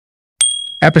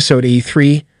Episode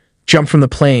 83, Jump from the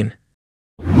Plane.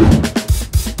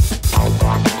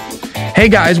 Hey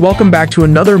guys, welcome back to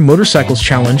another motorcycles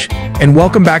challenge, and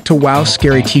welcome back to WoW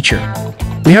Scary Teacher.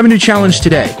 We have a new challenge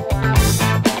today.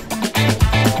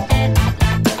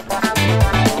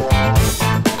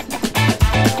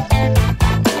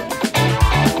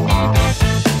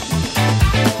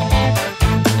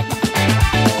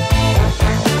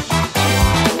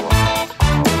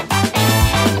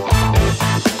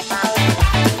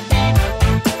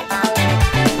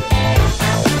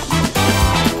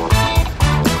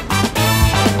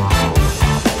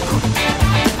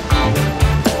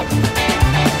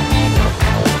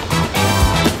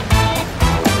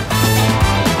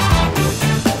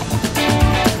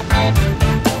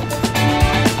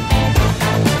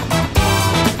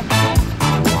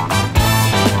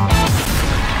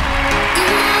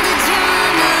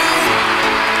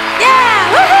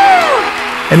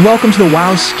 And welcome to the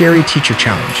WoW Scary Teacher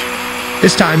Challenge.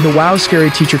 This time, the WoW Scary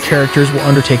Teacher characters will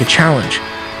undertake a challenge.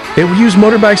 They will use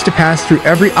motorbikes to pass through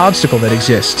every obstacle that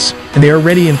exists, and they are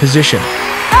ready in position.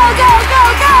 Go, go, go,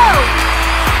 go!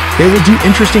 They will do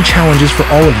interesting challenges for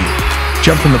all of you.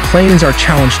 Jump from the plane is our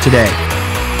challenge today.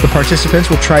 The participants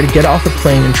will try to get off the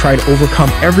plane and try to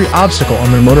overcome every obstacle on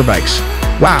their motorbikes.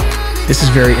 Wow, this is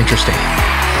very interesting.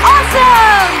 Awesome!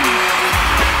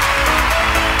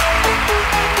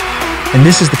 And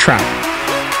this is the trap.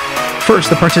 First,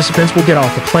 the participants will get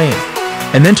off the plane,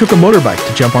 and then took a motorbike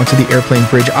to jump onto the airplane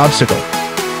bridge obstacle.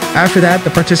 After that, the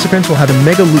participants will have a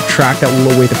mega loop track that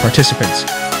will await the participants.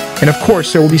 And of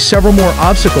course, there will be several more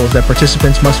obstacles that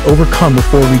participants must overcome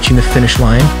before reaching the finish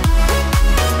line.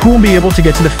 Who will be able to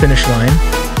get to the finish line?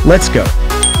 Let's go.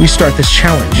 We start this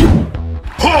challenge.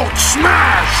 Hulk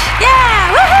smash!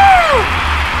 Yeah! Woohoo!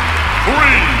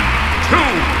 3, 2,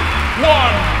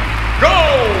 1, go!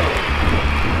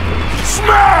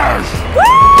 Smash! Woo!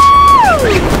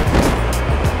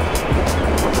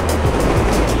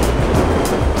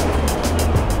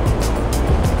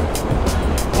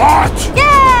 What?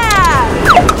 Yeah!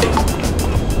 Go!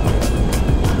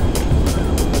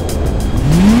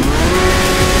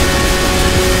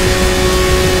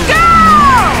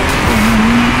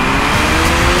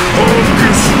 Hulk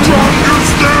is strong as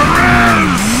there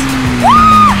is!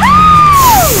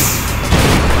 Woohoo!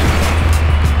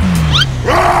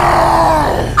 Oh!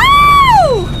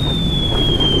 Oh!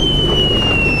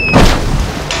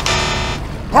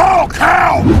 Hulk,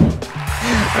 help!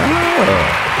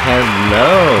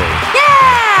 Hello.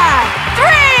 Yeah! 3,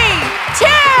 2,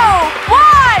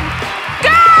 1,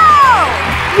 go!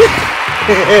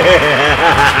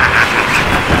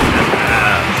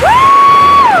 Woo!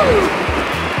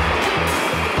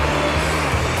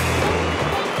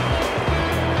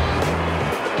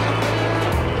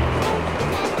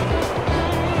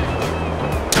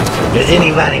 Is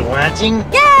anybody watching?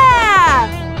 Yeah!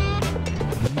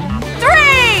 3,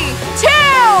 2,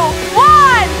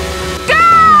 1, go!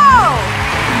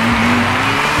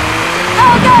 Go,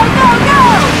 go, go, go!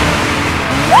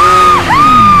 Woohoo!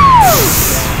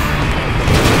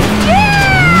 Yeah!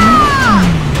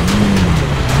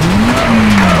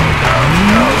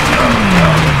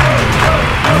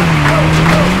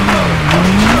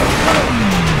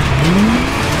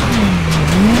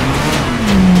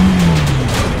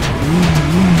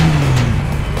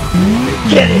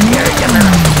 Get in here, you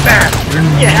little bastard!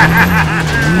 Yeah!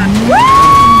 Woo!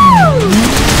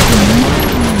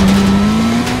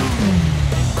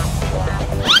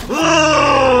 Ooh!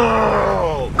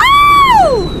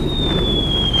 Oh!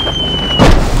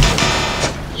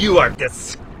 You are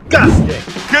disgusting!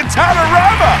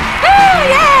 Guitarama! Oh,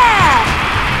 yeah!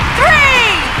 3,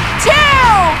 2,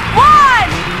 1,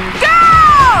 go!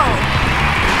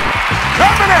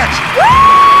 Coming at you! Woo!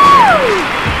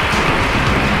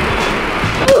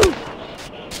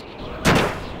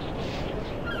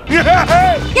 Yeah!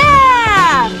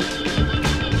 Yeah!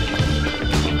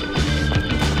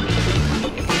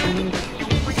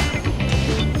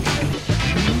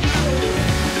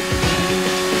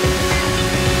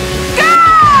 Go!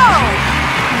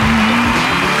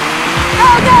 Go,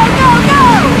 go, go, go!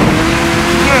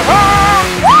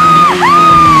 Woohoo!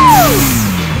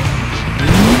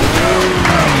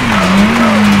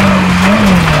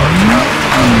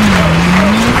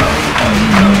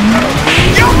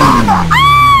 Your mama!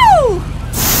 Oh!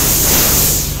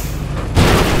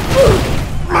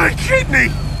 My kidney!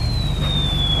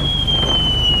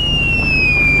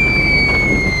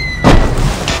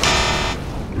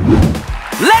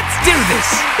 Let's do this!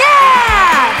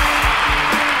 Yeah!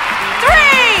 3,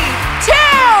 2,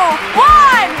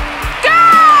 1, go!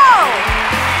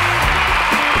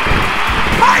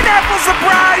 Pineapple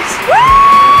surprise!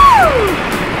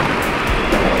 Woo!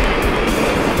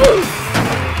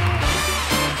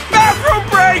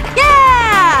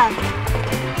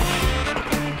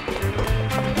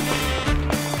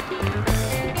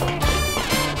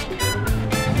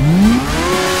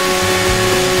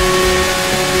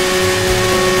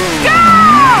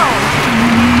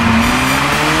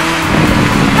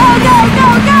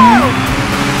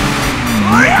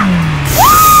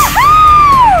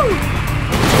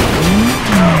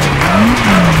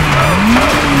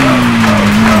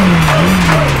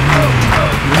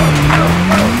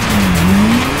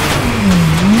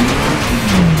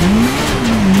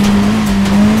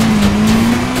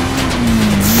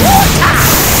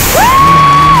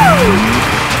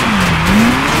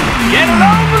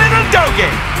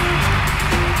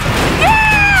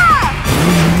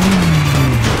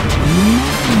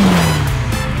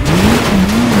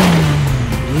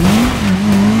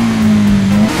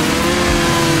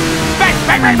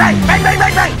 bang, bang, bang,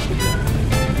 bang, bang.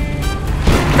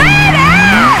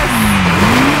 Badass!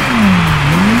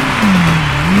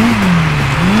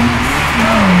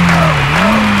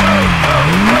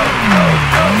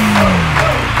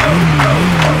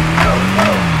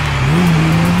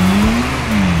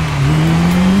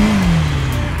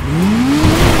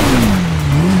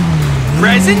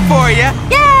 Present for you.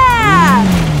 Yeah!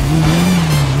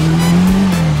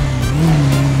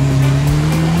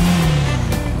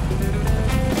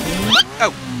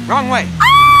 Oh, wrong way.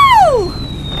 Oh!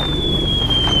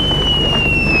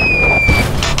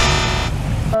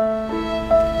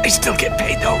 I still get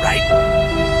paid though, right?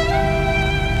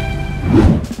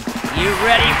 You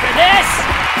ready for this?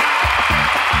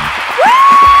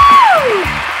 Woo!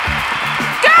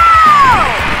 Go!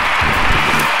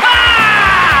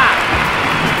 Ah!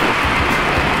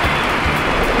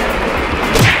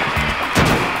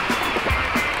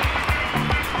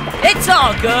 It's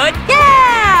all good. Yeah!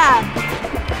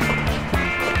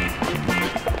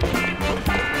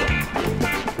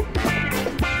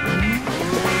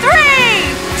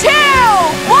 Three, two,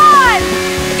 one,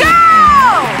 go!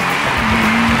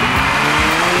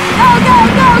 Go, go,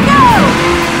 go, go!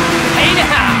 Hey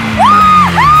now.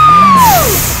 Woohoo!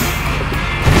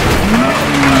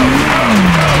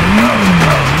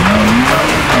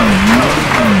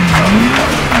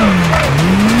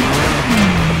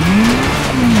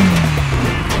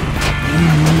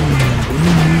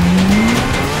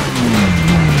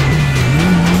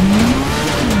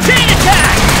 Chain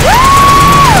attack. Woo!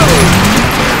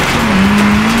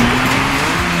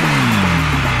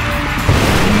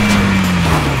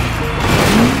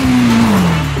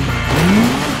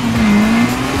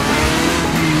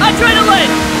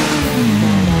 Adrenaline.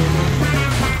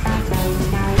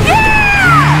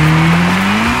 Yeah!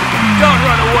 Don't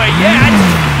run away yet.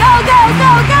 Go, go,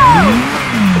 go, go!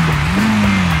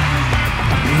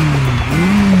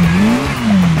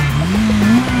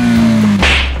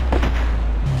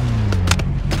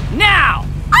 Now.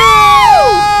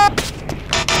 Oh!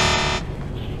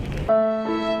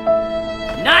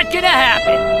 Not gonna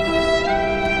happen.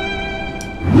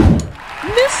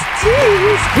 Miss T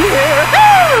is here.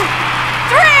 Woo!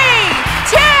 3,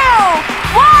 2,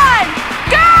 1,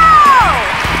 go!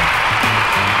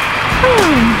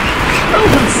 Oh,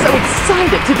 I'm so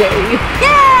excited today.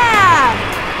 Yeah!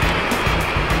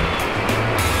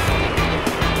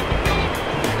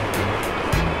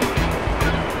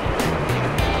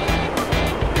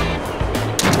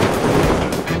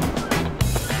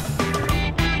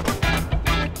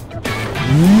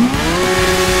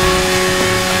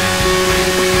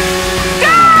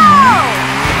 Go!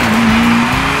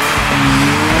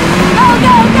 Go,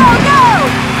 go, go, go!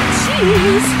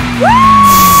 Jeez! Woo!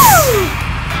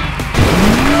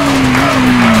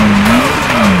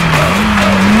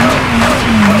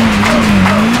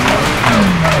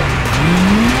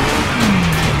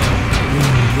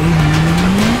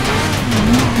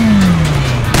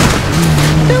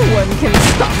 No one can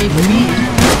stop me from me.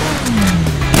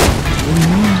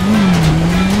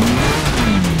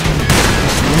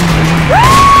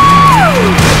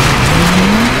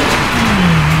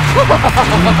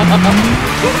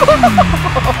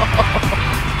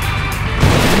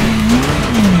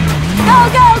 Go,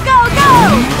 go, go, go!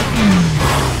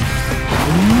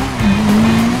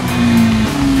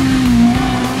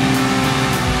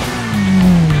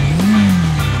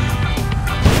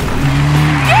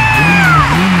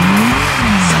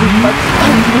 So much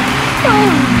fun.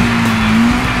 Oh.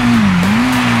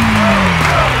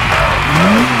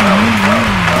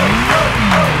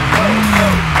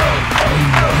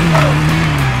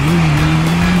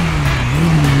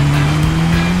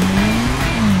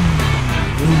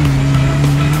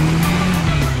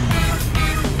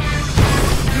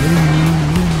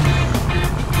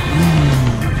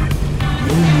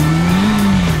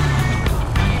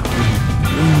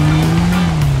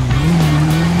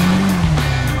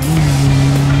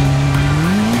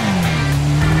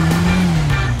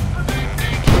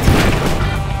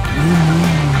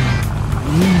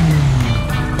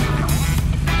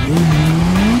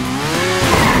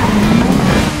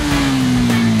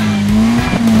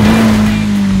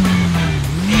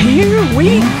 Here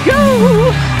we go!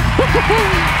 Woohoo!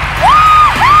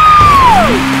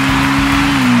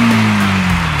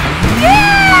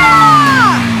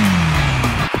 Yeah!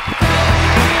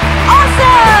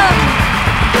 Awesome!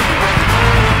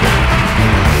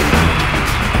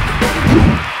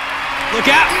 Look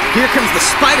out! Here comes the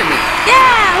Spiderman.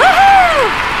 Yeah! Woohoo!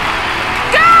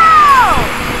 Go!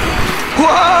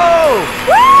 Whoa!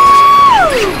 Woo!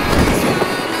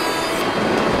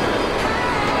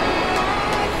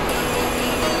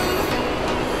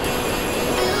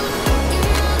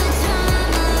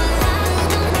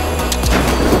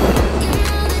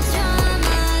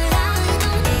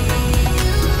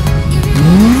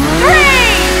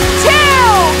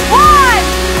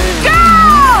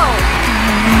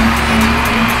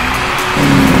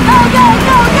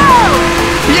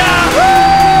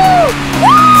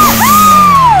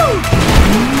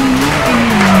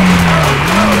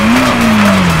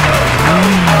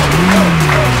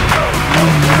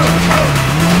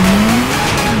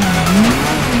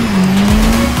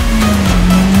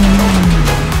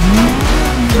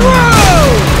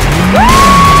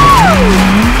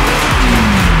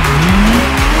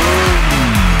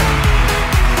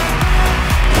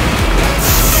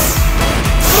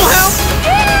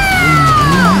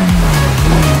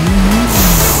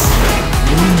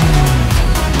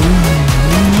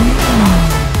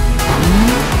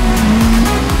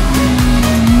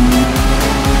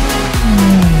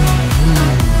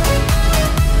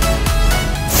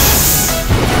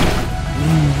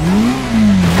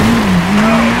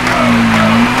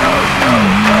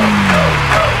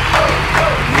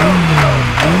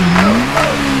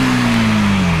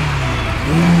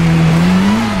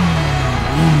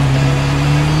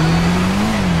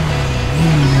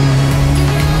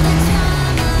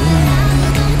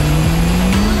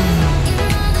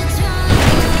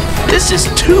 This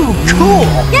is too cool!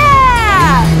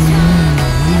 Yeah!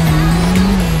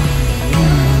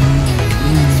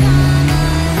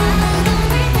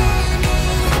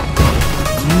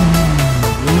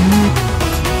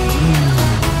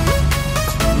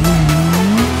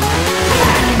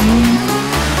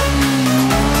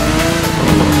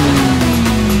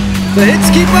 The hits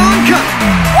keep on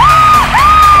coming!